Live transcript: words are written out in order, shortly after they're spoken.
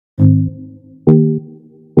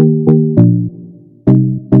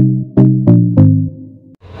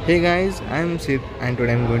Hey guys, I'm Sid and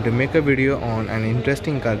today I'm going to make a video on an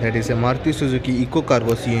interesting car, that is a Maruti Suzuki Ecco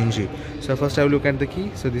Cargo CNG. So first I will look at the key.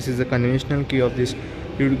 So this is the conventional key of this.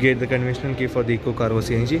 You will get the conventional key for the Ecco Cargo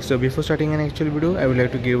CNG. So before starting an actual video, I would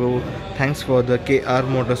like to give thanks for the KR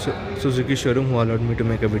Motors Suzuki showroom who allowed me to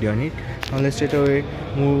make a video on it. Now let's straight away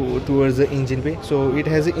move towards the engine bay. So it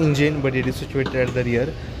has an engine but it is situated at the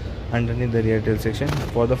rear, underneath the rear tail section.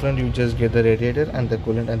 For the front you just get the radiator and the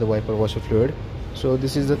coolant and the wiper washer fluid. So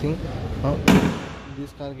this is the thing.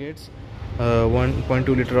 This car gets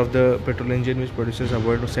 1.2 liter of the petrol engine, which produces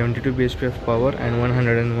about 72 bhp of power and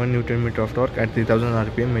 101 newton meter of torque at 3000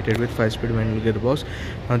 rpm, mated with 5-speed manual gearbox.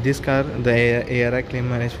 Now this car, the ARI claim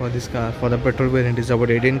mileage for this car for the petrol variant is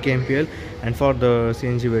about 18 kmpl and for the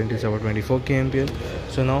CNG variant is about 24 kmpl.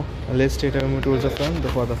 So now let's straight away move towards the front.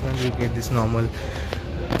 For the front you get this normal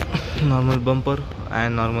bumper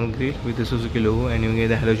and normal grille with the Suzuki logo, and you get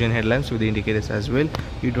the halogen headlamps with the indicators as well.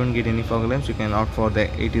 You don't get any fog lamps. You can opt for the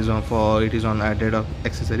it is on added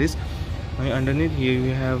accessories. Underneath here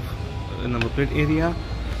you have a number plate area.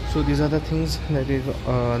 So these are the things that it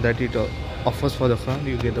offers for the front.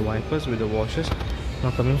 You get the wipers with the washers.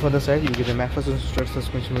 Now coming for the side, you get the MacPherson strut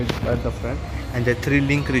suspension at the front and the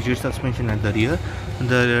 3-link rigid suspension at the rear.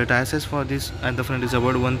 The tire size for this at the front is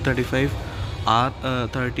about 135 R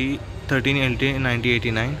 13 LT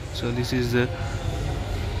 9089. So this is the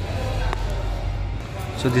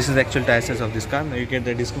actual tire size of this car. Now you get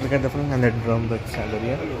the disc brake at the front and the drum brakes at the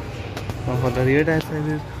rear. Now for the rear tire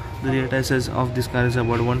sizes, the rear tire size of this car is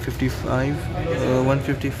about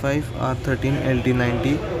 155 R 13 LT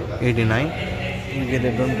 9089. You get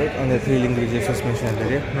the drum brake and the 3-link rigid suspension at the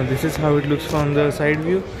rear. Now this is how it looks from the side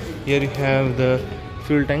view. Here you have the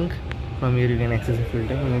fuel tank. From here you can access the fuel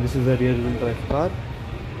tank. And this is the rear wheel drive car.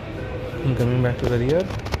 And coming back to the rear,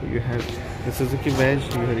 you have the Suzuki badge,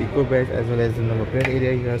 you have Ecco badge, as well as the number plate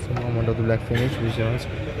area. You have some amount of the black finish which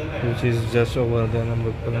is just over the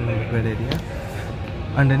number plate area.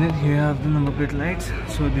 Underneath you have the number plate lights.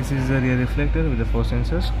 So this is the rear reflector with the 4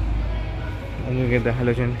 sensors, and you get the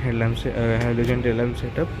halogen headlamps, halogen tail lamp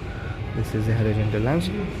setup. This is the halogen tail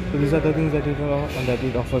lamps. So these are the things that it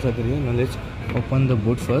offers at the rear. Now let's open the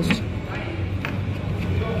boot first.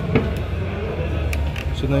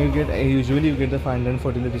 So now you get usually you get the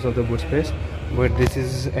 540 liters of the boot space, but this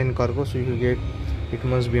is an cargo, so you get it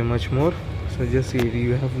must be a much more. So just see,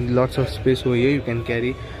 you have lots of space over here. You can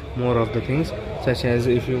carry more of the things, such as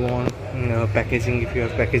if you want packaging. If you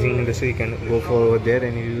have packaging industry, you can go for over there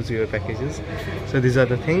and you use your packages. So these are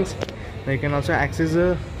the things. Now you can also access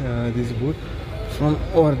this boot from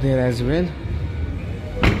over there as well.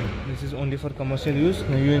 This is only for commercial use.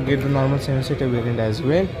 Now you will get the normal 7-seater variant as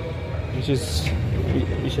well, which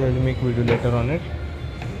I will make video later on it.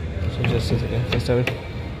 So just a second.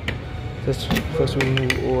 First we'll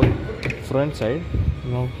move over front side.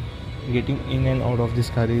 Now getting in and out of this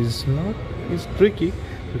car is tricky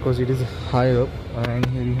because it is high up, and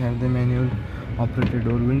here you have the manual operated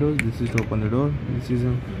door windows. This is to open the door. This is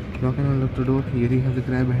a lock and unlock the door. Here you have the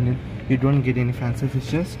grab handle. You don't get any fancy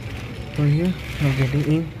features. So here, now getting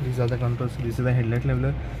in, these are the controls. This is the headlight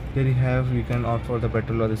leveler. Here you can opt for the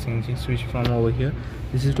petrol or the CNG switch from over here.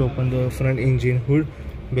 This is to open the front engine hood.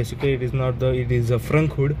 Basically it is a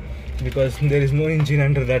front hood because there is no engine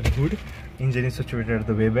under that hood. Engine is situated at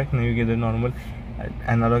the way back. Now you get the normal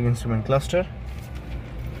analog instrument cluster.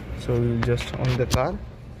 So we'll just on the car.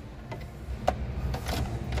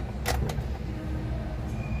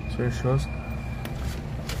 So it shows.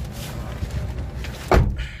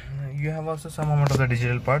 You have also some amount of the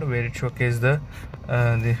digital part where it showcases where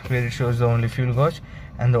it shows the only fuel gauge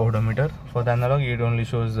and the odometer. For the analog it only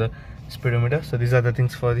shows the speedometer. So these are the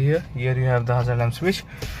things for here. Here you have the hazard lamp switch.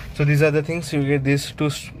 So these are the things. You get this 2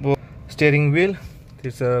 steering wheel.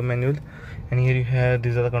 This is a manual, and here you have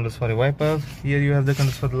these are the controls for the wipers. Here you have the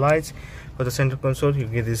controls for the lights. For the center console you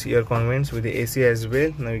get this ear vents with the AC as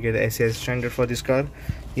well. Now you get the AC as standard for this car.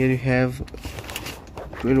 Here you have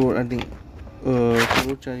 12 volt, I think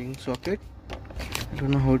 12 charging socket. I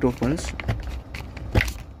don't know how it opens.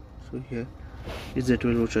 So here is the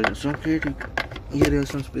 12 volt charging socket. Here you have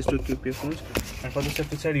some space to keep your phones, and for the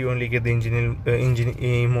safety side you only get the engine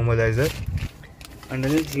immobilizer.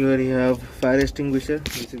 Underneath here you have fire extinguisher.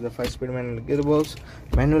 This is the 5-speed manual gearbox,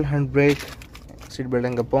 manual handbrake, seat belt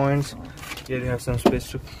anchor points. Here you have some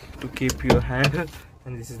space to keep your hand,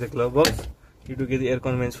 and this is the glove box. You do get the air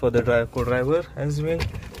vents for the co-driver as well,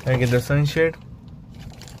 and get the sunshade.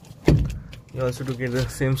 You also do get the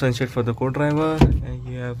same sunshade for the co-driver, and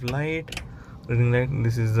you have reading light.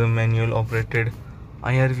 This is the manual operated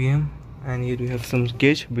IRVM. and here you have some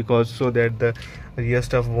gauge, because so that the rear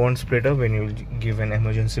stuff won't split up when you give an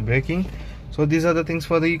emergency braking. So these are the things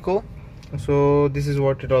for the Eco. So this is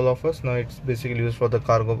what it all offers. Now it's basically used for the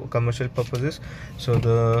cargo commercial purposes. So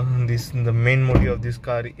the main motive of this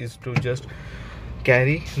car is to just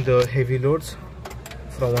carry the heavy loads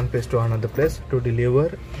from one place to another place to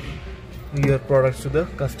deliver your products to the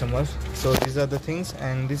customers. So these are the things,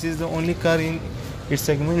 and this is the only car in its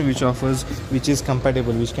segment which is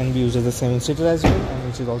compatible, which can be used as a 7-seater as well, and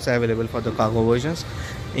which is also available for the cargo versions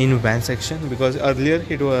in van section. Because earlier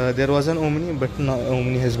there was an Omni, but now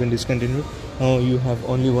Omni has been discontinued. Now you have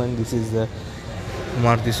only one. This is the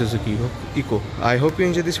Maruti Suzuki Eco. I hope you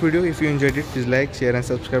enjoyed this video. If you enjoyed it, please like, share and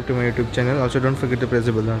subscribe to my YouTube channel. Also don't forget to press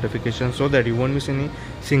the bell notification so that you won't miss any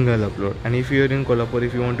single upload. And if you are in Kolhapur,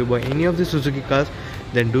 if you want to buy any of the Suzuki cars,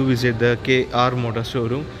 then do visit the KR Motor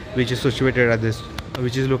Showroom, which is located at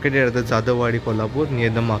the Zadawadi, Kolhapur, near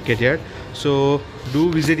the market yard. So do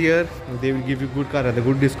visit here. They will give you good car at the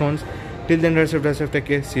good discounts. Till then, that's it. Take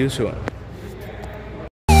care. See you soon.